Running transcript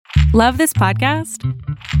Love this podcast?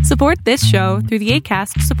 Support this show through the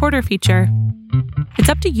Acast supporter feature. It's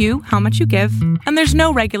up to you how much you give, and there's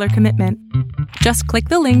no regular commitment. Just click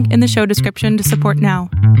the link in the show description to support now.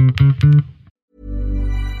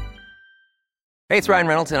 Hey, it's Ryan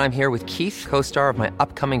Reynolds, and I'm here with Keith, co-star of my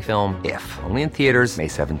upcoming film, If, only in theaters May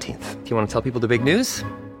 17th. Do you want to tell people the big news?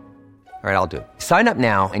 All right, I'll do it. Sign up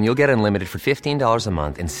now and you'll get unlimited for $15 a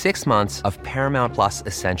month and 6 months of Paramount Plus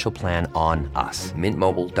Essential Plan on us.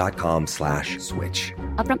 MintMobile.com/switch.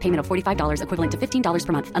 Upfront payment of $45 equivalent to $15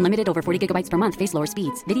 per month. Unlimited over 40 gigabytes per month. Face lower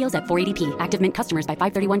speeds. Videos at 480p. Active Mint customers by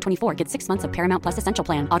 531.24 get 6 months of Paramount Plus Essential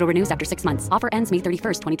Plan. Auto renews after 6 months. Offer ends May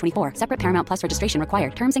 31st, 2024. Separate Paramount Plus registration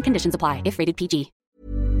required. Terms and conditions apply if rated PG.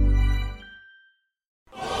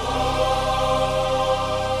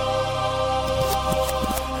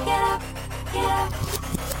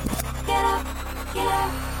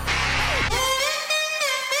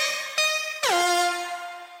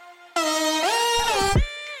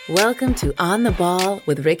 Welcome to On the Ball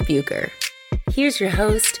with Rick Bucher. Here's your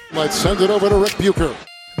host. Let's send it over to Rick Bucher.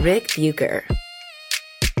 Rick Bucher.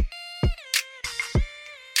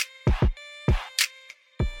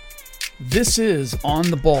 This is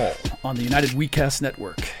On the Ball on the United WeCast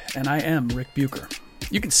Network, and I am Rick Bucher.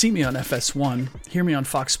 You can see me on FS1, hear me on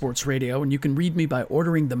Fox Sports Radio, and you can read me by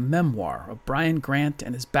ordering the memoir of Brian Grant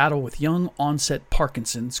and his battle with young onset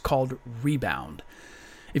Parkinson's called Rebound.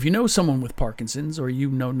 If you know someone with Parkinson's, or you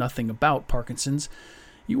know nothing about Parkinson's,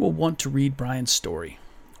 you will want to read Brian's story.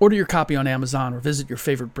 Order your copy on Amazon or visit your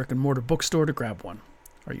favorite brick-and-mortar bookstore to grab one.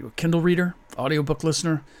 Are you a Kindle reader, audiobook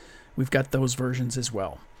listener? We've got those versions as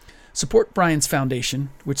well. Support Brian's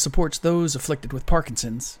foundation, which supports those afflicted with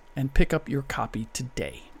Parkinson's, and pick up your copy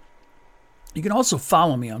today. You can also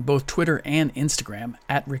follow me on both Twitter and Instagram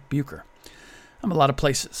at Rick Bucher. I'm a lot of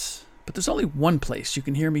places, but there's only one place you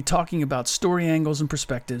can hear me talking about story angles and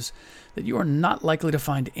perspectives that you are not likely to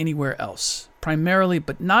find anywhere else, primarily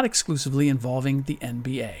but not exclusively involving the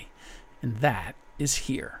NBA, and that is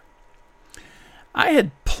here. I had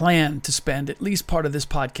planned to spend at least part of this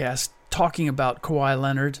podcast talking about Kawhi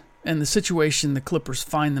Leonard and the situation the Clippers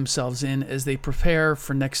find themselves in as they prepare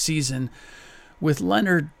for next season, with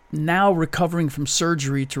Leonard now recovering from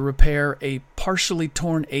surgery to repair a partially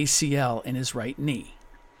torn ACL in his right knee.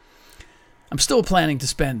 I'm still planning to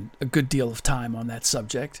spend a good deal of time on that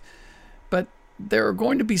subject, but there are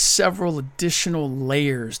going to be several additional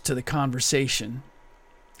layers to the conversation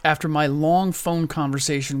after my long phone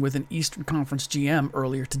conversation with an Eastern Conference GM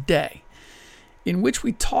earlier today, in which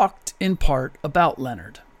we talked in part about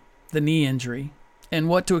Leonard, the knee injury, and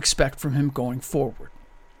what to expect from him going forward.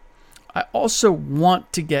 I also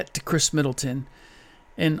want to get to Chris Middleton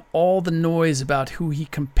and all the noise about who he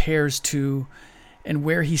compares to and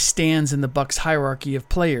where he stands in the Bucks hierarchy of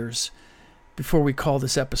players before we call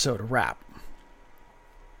this episode a wrap.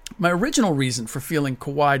 My original reason for feeling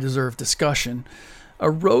Kawhi deserved discussion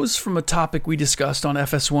arose from a topic we discussed on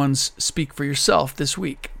FS1's Speak for Yourself this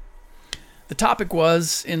week. The topic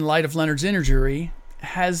was, in light of Leonard's injury,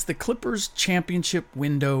 has the Clippers' championship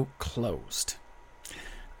window closed?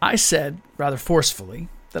 I said, rather forcefully,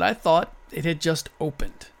 that I thought it had just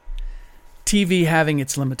opened. TV having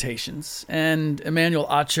its limitations, and Emmanuel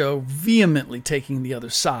Acho vehemently taking the other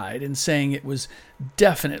side and saying it was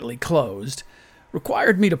definitely closed,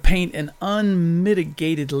 required me to paint an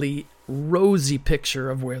unmitigatedly rosy picture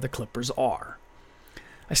of where the Clippers are.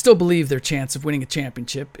 I still believe their chance of winning a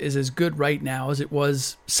championship is as good right now as it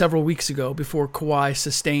was several weeks ago before Kawhi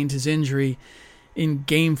sustained his injury in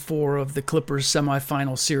Game 4 of the Clippers'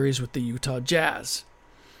 semifinal series with the Utah Jazz.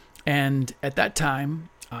 And at that time,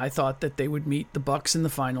 I thought that they would meet the Bucks in the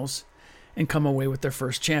finals and come away with their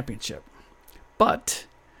first championship. But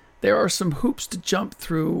there are some hoops to jump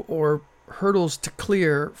through or hurdles to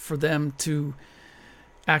clear for them to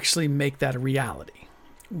actually make that a reality.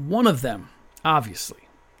 One of them, obviously,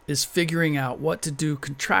 is figuring out what to do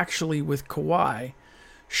contractually with Kawhi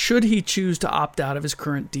should he choose to opt out of his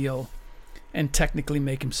current deal and technically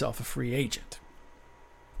make himself a free agent.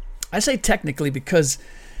 I say technically because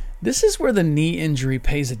this is where the knee injury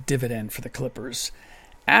pays a dividend for the Clippers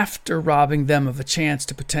after robbing them of a chance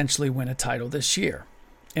to potentially win a title this year.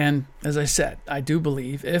 And as I said, I do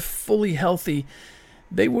believe if fully healthy,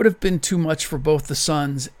 they would have been too much for both the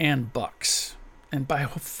Suns and Bucks. And by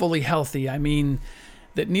fully healthy, I mean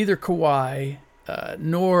that neither Kawhi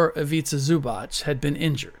nor Ivica Zubac had been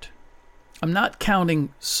injured. I'm not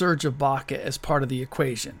counting Serge Ibaka as part of the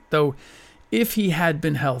equation, though if he had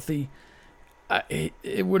been healthy,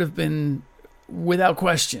 it would have been, without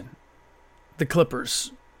question, the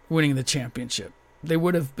Clippers winning the championship. They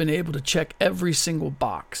would have been able to check every single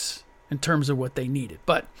box in terms of what they needed.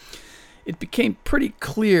 But it became pretty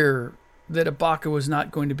clear that Ibaka was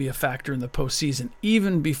not going to be a factor in the postseason,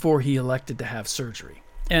 even before he elected to have surgery.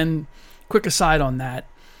 And quick aside on that,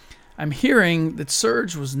 I'm hearing that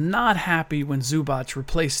Serge was not happy when Zubac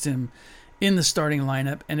replaced him in the starting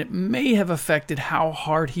lineup, and it may have affected how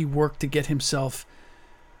hard he worked to get himself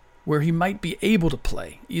where he might be able to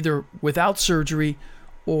play, either without surgery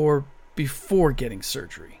or before getting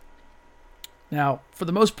surgery. Now, for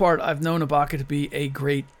the most part, I've known Ibaka to be a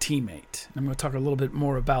great teammate. I'm going to talk a little bit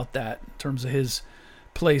more about that in terms of his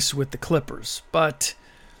place with the Clippers. But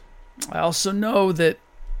I also know that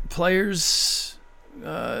players,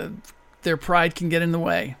 their pride can get in the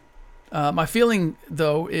way. My feeling,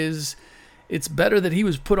 though, is it's better that he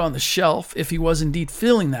was put on the shelf if he was indeed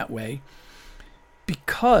feeling that way,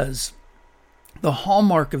 because the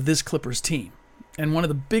hallmark of this Clippers team, and one of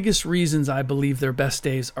the biggest reasons I believe their best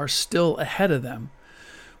days are still ahead of them,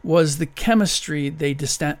 was the chemistry they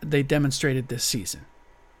demonstrated this season.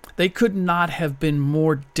 They could not have been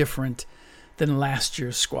more different than last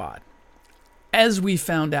year's squad, as we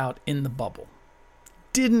found out in the bubble.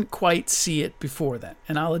 Didn't quite see it before then,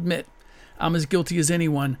 and I'll admit I'm as guilty as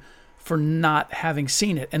anyone for not having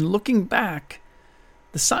seen it. And looking back,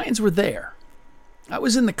 the signs were there. I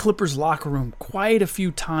was in the Clippers locker room quite a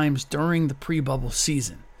few times during the pre-bubble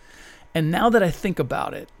season. And now that I think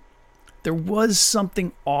about it, there was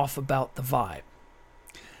something off about the vibe.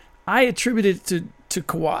 I attribute it to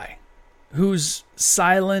Kawhi, whose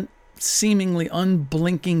silent, seemingly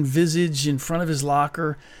unblinking visage in front of his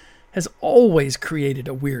locker has always created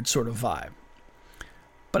a weird sort of vibe.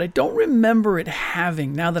 But I don't remember it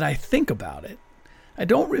having, now that I think about it, I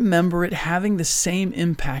don't remember it having the same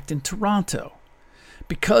impact in Toronto,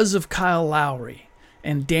 because of Kyle Lowry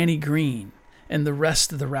and Danny Green and the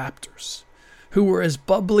rest of the Raptors, who were as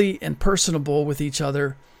bubbly and personable with each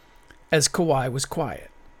other as Kawhi was quiet.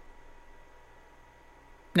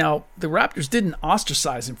 Now, the Raptors didn't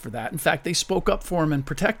ostracize him for that. In fact, they spoke up for him and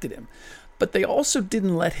protected him. But they also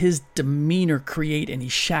didn't let his demeanor create any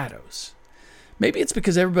shadows. Maybe it's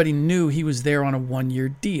because everybody knew he was there on a one-year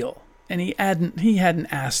deal, and he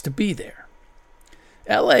hadn't asked to be there.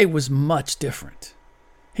 LA was much different.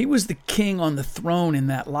 He was the king on the throne in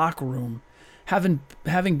that locker room, having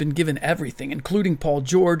been given everything, including Paul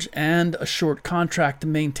George and a short contract to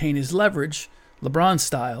maintain his leverage, LeBron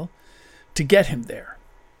style, to get him there.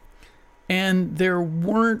 And there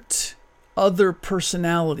weren't other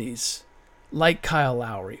personalities like Kyle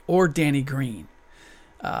Lowry or Danny Green,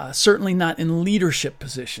 certainly not in leadership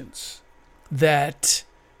positions, that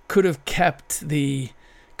could have kept the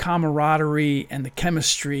camaraderie and the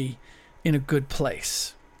chemistry in a good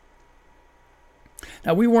place.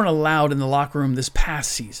 Now, we weren't allowed in the locker room this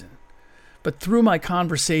past season, but through my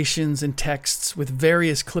conversations and texts with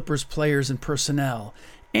various Clippers players and personnel,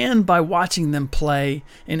 and by watching them play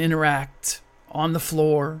and interact on the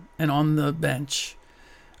floor and on the bench,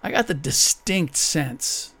 I got the distinct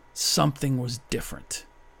sense something was different.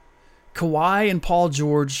 Kawhi and Paul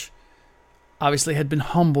George obviously had been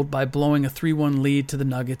humbled by blowing a 3-1 lead to the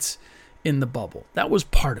Nuggets in the bubble. That was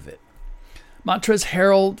part of it. Montrezl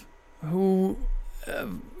Harrell, who,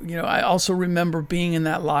 I also remember being in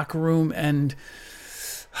that locker room, and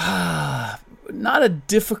not a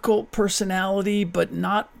difficult personality, but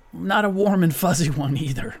not a warm and fuzzy one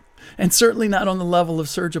either. And certainly not on the level of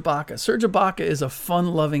Serge Ibaka. Serge Ibaka is a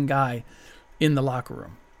fun-loving guy in the locker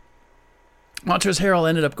room. Montrezl Harrell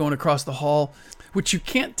ended up going across the hall, which you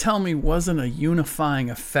can't tell me wasn't a unifying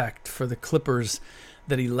effect for the Clippers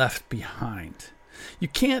that he left behind. You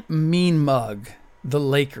can't mean mug the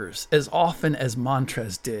Lakers as often as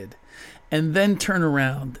Montrez did, and then turn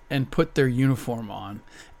around and put their uniform on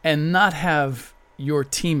and not have your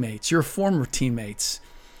teammates, your former teammates,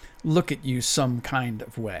 look at you some kind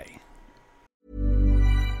of way.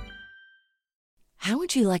 How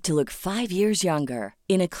would you like to look 5 years younger?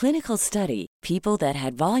 In a clinical study, people that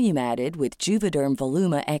had volume added with Juvederm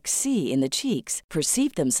Voluma XC in the cheeks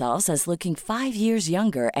perceived themselves as looking 5 years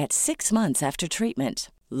younger at 6 months after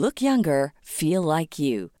treatment. Look younger, feel like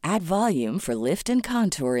you. Add volume for lift and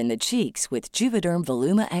contour in the cheeks with Juvederm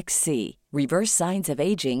Voluma XC. Reverse signs of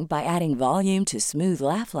aging by adding volume to smooth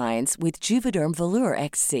laugh lines with Juvederm Volure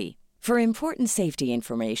XC. For important safety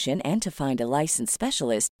information and to find a licensed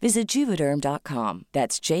specialist, visit Juvederm.com.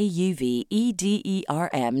 That's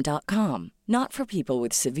JUVEDERM.com. Not for people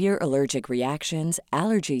with severe allergic reactions,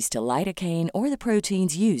 allergies to lidocaine, or the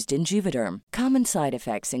proteins used in Juvederm. Common side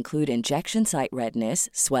effects include injection site redness,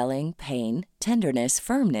 swelling, pain, tenderness,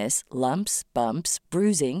 firmness, lumps, bumps,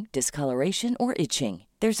 bruising, discoloration, or itching.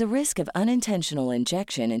 There's a risk of unintentional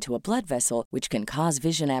injection into a blood vessel, which can cause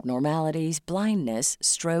vision abnormalities, blindness,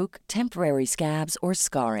 stroke, temporary scabs, or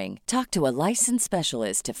scarring. Talk to a licensed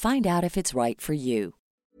specialist to find out if it's right for you.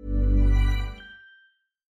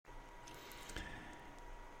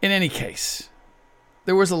 In any case,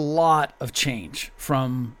 there was a lot of change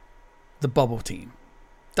from the bubble team.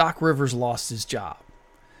 Doc Rivers lost his job.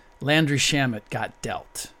 Landry Shamet got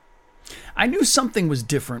dealt. I knew something was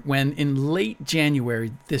different when, in late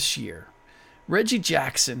January this year, Reggie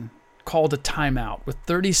Jackson called a timeout with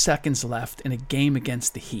 30 seconds left in a game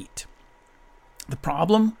against the Heat. The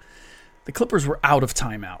problem? The Clippers were out of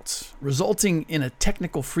timeouts, resulting in a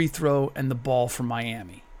technical free throw and the ball for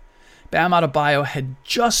Miami. Bam Adebayo had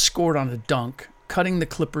just scored on a dunk, cutting the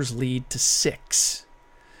Clippers' lead to 6.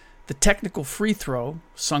 The technical free throw,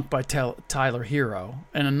 sunk by Tyler Hero,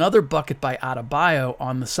 and another bucket by Adebayo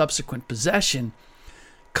on the subsequent possession,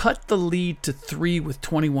 cut the lead to 3 with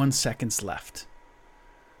 21 seconds left.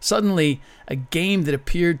 Suddenly, a game that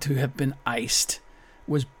appeared to have been iced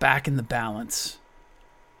was back in the balance,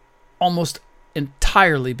 almost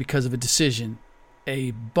entirely because of a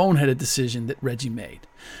boneheaded decision that Reggie made.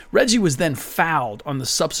 Reggie was then fouled on the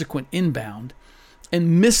subsequent inbound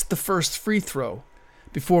and missed the first free throw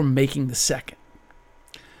before making the second.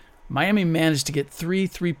 Miami managed to get 3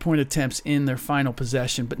 3-point attempts in their final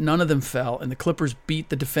possession, but none of them fell, and the Clippers beat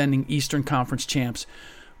the defending Eastern Conference champs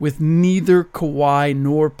with neither Kawhi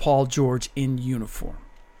nor Paul George in uniform.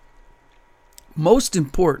 Most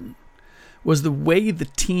important was the way the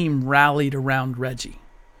team rallied around Reggie,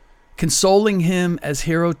 consoling him as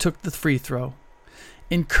Hero took the free throw,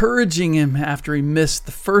 encouraging him after he missed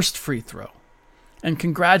the first free throw, and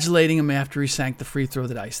congratulating him after he sank the free throw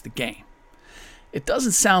that iced the game. It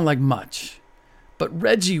doesn't sound like much, but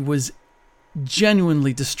Reggie was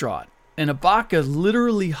genuinely distraught, and Ibaka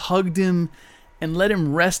literally hugged him and let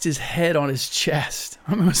him rest his head on his chest.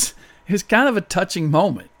 It was kind of a touching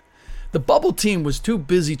moment. The bubble team was too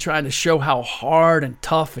busy trying to show how hard and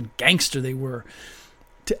tough and gangster they were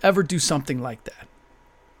to ever do something like that.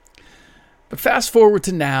 But fast forward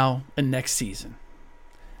to now and next season.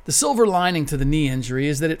 The silver lining to the knee injury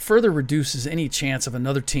is that it further reduces any chance of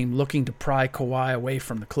another team looking to pry Kawhi away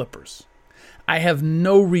from the Clippers. I have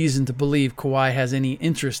no reason to believe Kawhi has any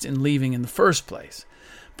interest in leaving in the first place,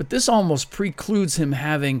 but this almost precludes him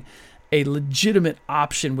having a legitimate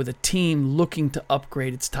option with a team looking to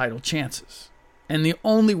upgrade its title chances. And the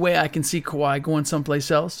only way I can see Kawhi going someplace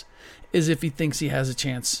else is if he thinks he has a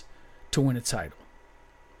chance to win a title.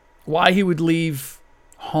 Why he would leave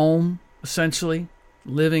home, essentially,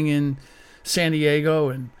 living in San Diego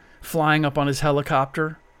and flying up on his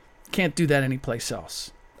helicopter, can't do that anyplace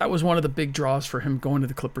else. That was one of the big draws for him going to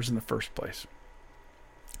the Clippers in the first place.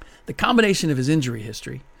 The combination of his injury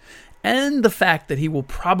history and the fact that he will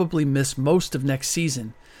probably miss most of next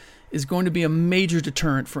season is going to be a major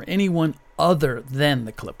deterrent for anyone other than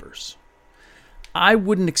the Clippers. I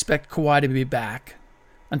wouldn't expect Kawhi to be back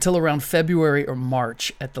until around February or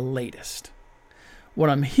March at the latest. What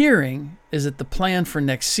I'm hearing is that the plan for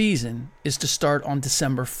next season is to start on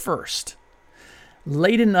December 1st.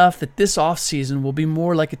 Late enough that this offseason will be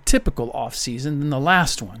more like a typical offseason than the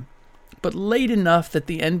last one, but late enough that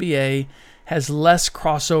the NBA has less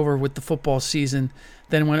crossover with the football season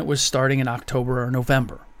than when it was starting in October or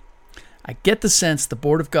November. I get the sense the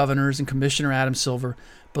Board of Governors and Commissioner Adam Silver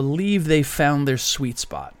believe they found their sweet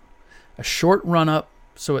spot. A short run-up,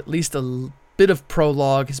 so at least a bit of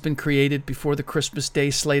prologue has been created before the Christmas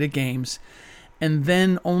Day slate of games, and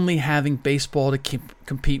then only having baseball to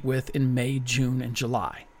compete with in May, June, and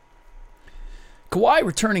July. Kawhi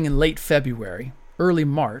returning in late February, early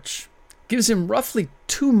March, gives him roughly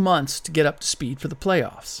 2 months to get up to speed for the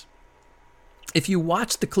playoffs. If you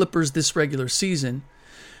watch the Clippers this regular season,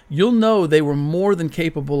 you'll know they were more than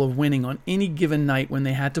capable of winning on any given night when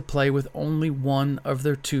they had to play with only one of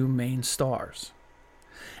their 2 main stars.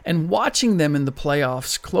 And watching them in the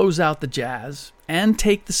playoffs close out the Jazz and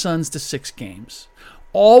take the Suns to 6 games,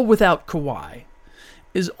 all without Kawhi,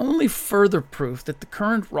 is only further proof that the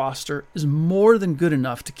current roster is more than good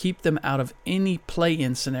enough to keep them out of any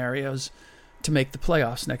play-in scenarios to make the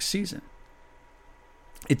playoffs next season.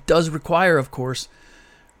 It does require, of course,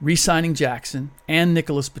 re-signing Jackson and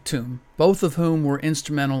Nicholas Batum, both of whom were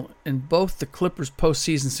instrumental in both the Clippers'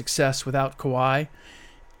 postseason success without Kawhi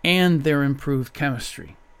and their improved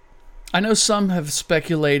chemistry. I know some have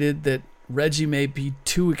speculated that Reggie may be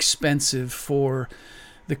too expensive for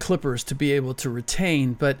the Clippers to be able to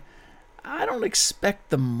retain, but I don't expect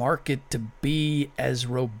the market to be as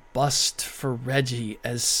robust for Reggie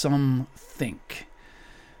as some think.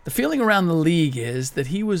 The feeling around the league is that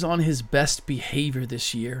he was on his best behavior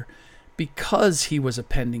this year because he was a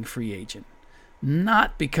pending free agent,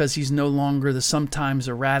 not because he's no longer the sometimes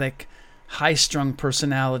erratic, high-strung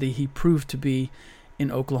personality he proved to be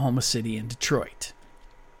in Oklahoma City and Detroit.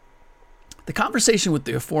 The conversation with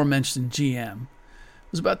the aforementioned GM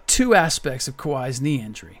was about two aspects of Kawhi's knee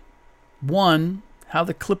injury. One, how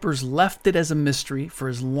the Clippers left it as a mystery for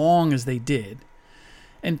as long as they did.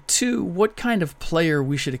 And two, what kind of player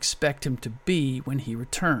we should expect him to be when he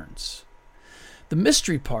returns. The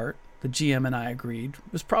mystery part, the GM and I agreed,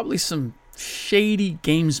 was probably some shady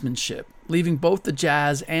gamesmanship, leaving both the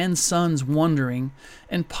Jazz and Suns wondering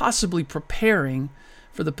and possibly preparing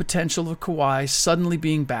for the potential of Kawhi suddenly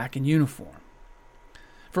being back in uniform.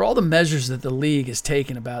 For all the measures that the league has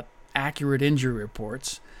taken about accurate injury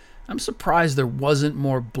reports, I'm surprised there wasn't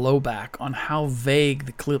more blowback on how vague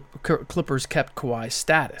the Clippers kept Kawhi's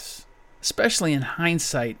status, especially in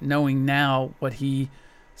hindsight, knowing now what he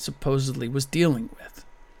supposedly was dealing with.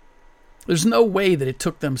 There's no way that it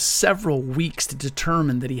took them several weeks to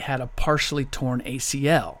determine that he had a partially torn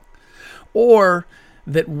ACL, or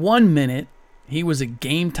that 1 minute he was a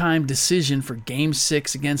game-time decision for Game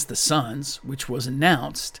 6 against the Suns, which was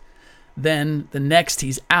announced, then the next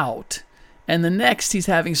he's out, and the next he's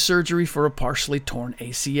having surgery for a partially torn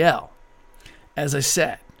ACL. As I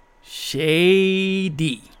said,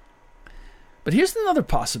 shady. But here's another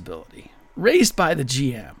possibility, raised by the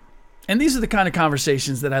GM. And these are the kind of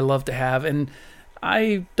conversations that I love to have, and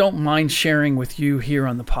I don't mind sharing with you here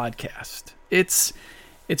on the podcast. It's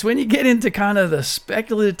when you get into kind of the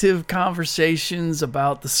speculative conversations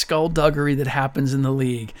about the skullduggery that happens in the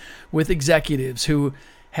league with executives who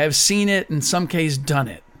have seen it, in some case done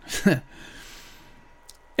it.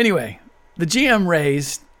 Anyway, the GM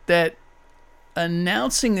raised that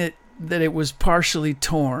announcing that it was partially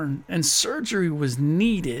torn and surgery was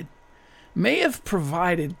needed may have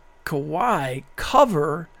provided Kawhi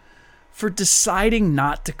cover for deciding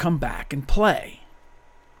not to come back and play.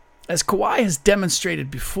 As Kawhi has demonstrated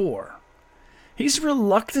before, he's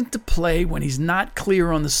reluctant to play when he's not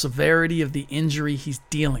clear on the severity of the injury he's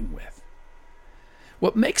dealing with.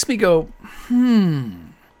 What makes me go,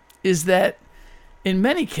 is that in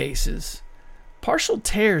many cases, partial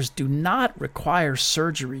tears do not require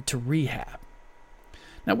surgery to rehab.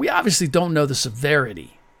 Now, we obviously don't know the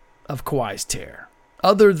severity of Kawhi's tear,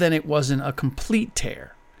 other than it wasn't a complete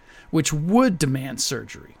tear, which would demand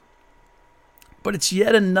surgery. But it's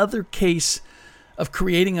yet another case of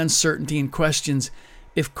creating uncertainty and questions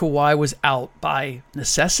if Kawhi was out by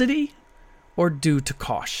necessity or due to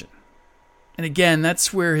caution. And again,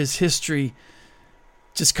 that's where his history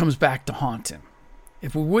just comes back to haunt him.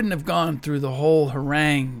 If we wouldn't have gone through the whole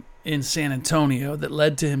harangue in San Antonio that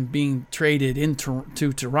led to him being traded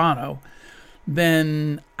to Toronto,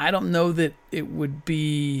 then I don't know that it would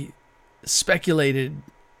be speculated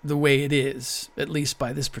the way it is, at least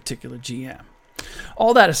by this particular GM.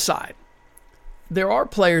 All that aside, there are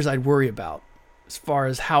players I'd worry about as far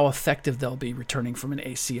as how effective they'll be returning from an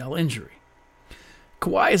ACL injury.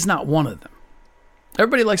 Kawhi is not one of them.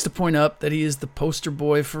 Everybody likes to point out that he is the poster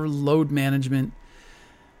boy for load management,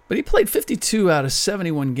 but he played 52 out of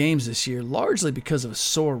 71 games this year, largely because of a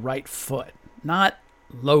sore right foot, not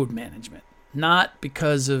load management, not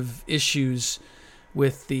because of issues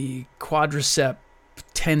with the quadricep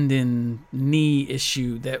tendon knee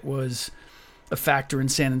issue that was a factor in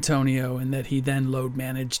San Antonio and that he then load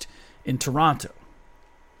managed in Toronto.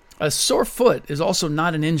 A sore foot is also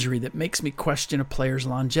not an injury that makes me question a player's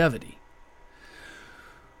longevity.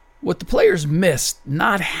 What the players missed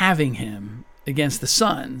not having him against the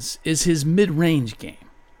Suns is his mid-range game,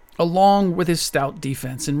 along with his stout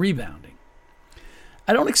defense and rebounding.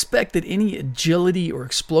 I don't expect that any agility or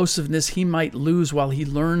explosiveness he might lose while he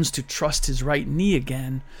learns to trust his right knee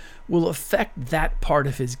again will affect that part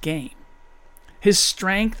of his game. His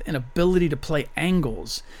strength and ability to play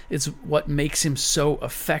angles is what makes him so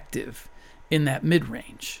effective in that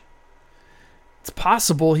mid-range. It's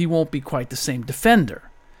possible he won't be quite the same defender,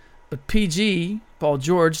 but PG, Paul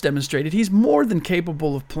George, demonstrated he's more than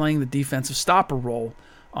capable of playing the defensive stopper role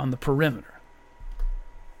on the perimeter.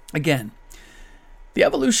 Again, the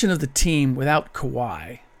evolution of the team without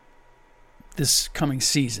Kawhi this coming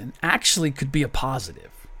season actually could be a positive.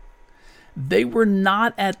 They were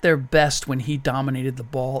not at their best when he dominated the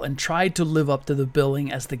ball and tried to live up to the billing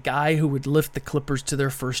as the guy who would lift the Clippers to their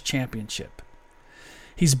first championship.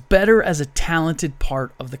 He's better as a talented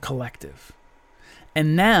part of the collective.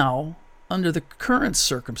 And now, under the current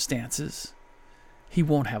circumstances, he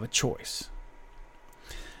won't have a choice.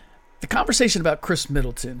 The conversation about Chris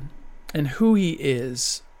Middleton and who he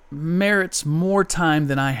is merits more time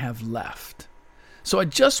than I have left. So I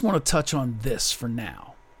just want to touch on this for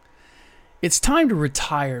now. It's time to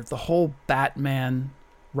retire the whole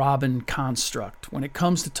Batman-Robin construct when it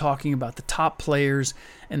comes to talking about the top players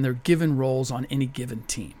and their given roles on any given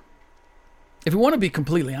team. If we want to be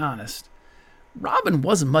completely honest, Robin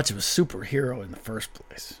wasn't much of a superhero in the first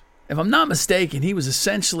place. If I'm not mistaken, he was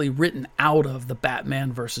essentially written out of the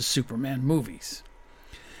Batman versus Superman movies.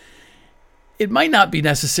 It might not be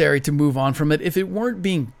necessary to move on from it if it weren't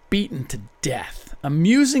being beaten to death,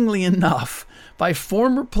 amusingly enough, by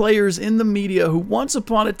former players in the media who once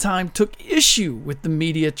upon a time took issue with the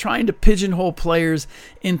media trying to pigeonhole players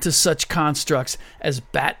into such constructs as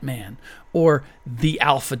Batman or the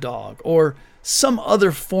Alpha Dog or some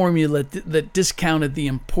other formula that discounted the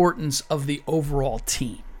importance of the overall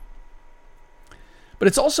team. But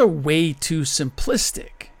it's also way too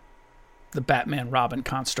simplistic, the Batman-Robin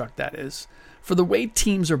construct that is, for the way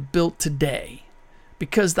teams are built today,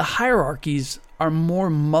 because the hierarchies are more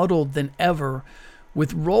muddled than ever,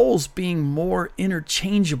 with roles being more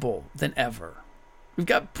interchangeable than ever. We've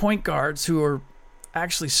got point guards who are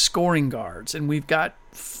actually scoring guards, and we've got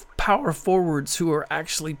power forwards who are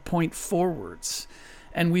actually point forwards,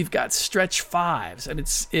 and we've got stretch fives, and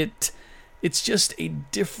it's just a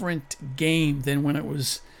different game than when it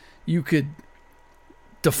was you could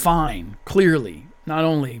define clearly not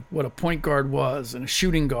only what a point guard was and a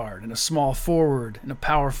shooting guard and a small forward and a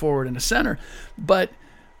power forward and a center, but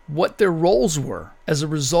what their roles were as a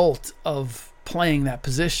result of playing that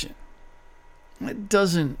position. It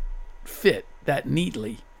doesn't fit that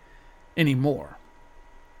neatly anymore.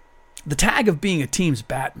 The tag of being a team's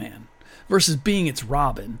Batman versus being its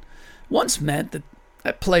Robin once meant that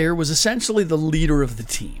that player was essentially the leader of the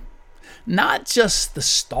team, not just the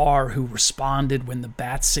star who responded when the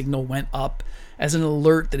bat signal went up as an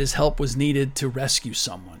alert that his help was needed to rescue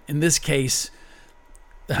someone, in this case,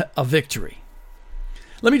 a victory.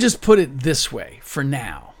 Let me just put it this way for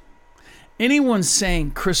now. Anyone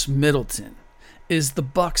saying Chris Middleton is the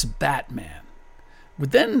Bucks' Batman would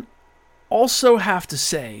then also have to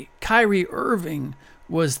say Kyrie Irving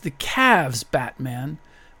was the Cavs' Batman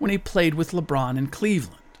when he played with LeBron in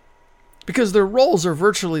Cleveland, because their roles are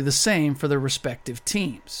virtually the same for their respective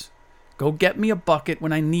teams. Go get me a bucket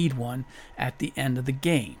when I need one at the end of the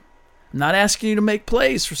game. I'm not asking you to make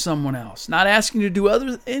plays for someone else. Not asking you to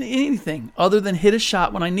do anything other than hit a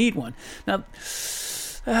shot when I need one. Now,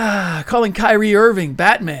 calling Kyrie Irving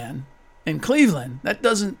Batman in Cleveland, that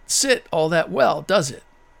doesn't sit all that well, does it?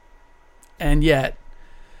 And yet,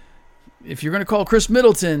 if you're going to call Chris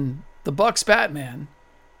Middleton the Bucks Batman,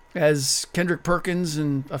 as Kendrick Perkins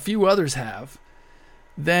and a few others have,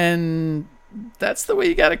 then that's the way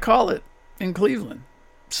you got to call it in Cleveland.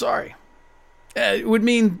 Sorry. It would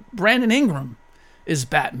mean Brandon Ingram is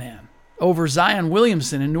Batman over Zion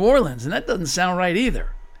Williamson in New Orleans, and that doesn't sound right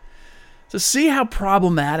either. So see how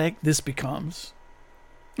problematic this becomes?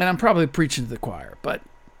 And I'm probably preaching to the choir, but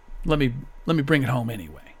let me bring it home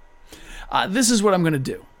anyway. This is what I'm going to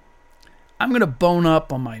do. I'm going to bone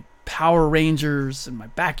up on my Power Rangers and my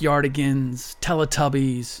Backyardigans,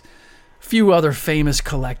 Teletubbies, a few other famous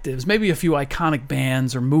collectives, maybe a few iconic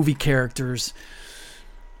bands or movie characters,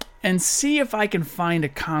 and see if I can find a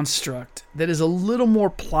construct that is a little more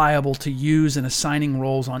pliable to use in assigning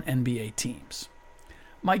roles on NBA teams.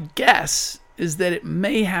 My guess is that it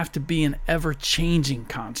may have to be an ever-changing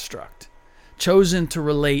construct, chosen to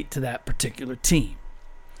relate to that particular team.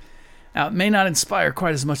 Now, it may not inspire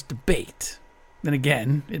quite as much debate. Then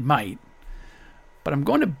again, it might. But I'm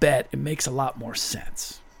going to bet it makes a lot more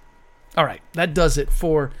sense. All right, that does it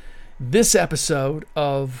for this episode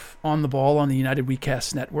of On the Ball on the United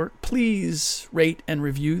WeCast Network. Please rate and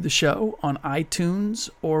review the show on iTunes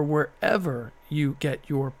or wherever you get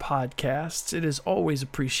your podcasts. It is always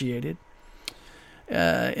appreciated.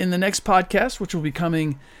 In the next podcast, which will be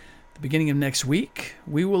coming the beginning of next week,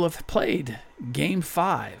 we will have played Game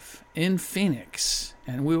 5 in Phoenix,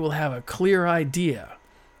 and we will have a clear idea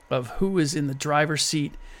of who is in the driver's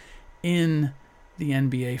seat in the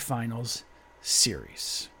NBA Finals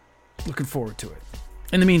series. Looking forward to it.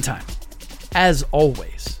 In the meantime, as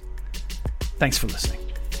always, thanks for listening.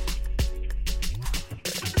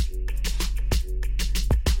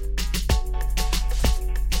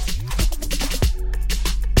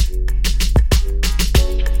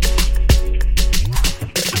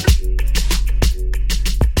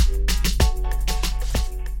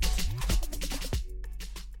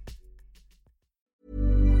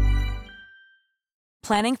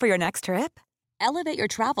 Planning for your next trip? Elevate your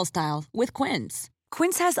travel style with Quince.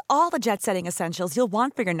 Quince has all the jet-setting essentials you'll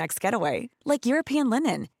want for your next getaway, like European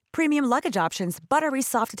linen, premium luggage options, buttery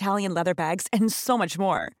soft Italian leather bags, and so much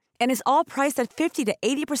more. And is all priced at 50 to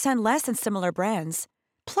 80% less than similar brands.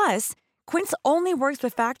 Plus, Quince only works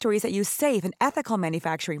with factories that use safe and ethical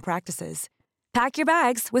manufacturing practices. Pack your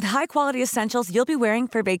bags with high-quality essentials you'll be wearing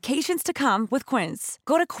for vacations to come with Quince.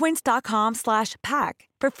 Go to quince.com/pack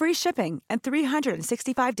for free shipping and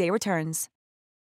 365-day returns.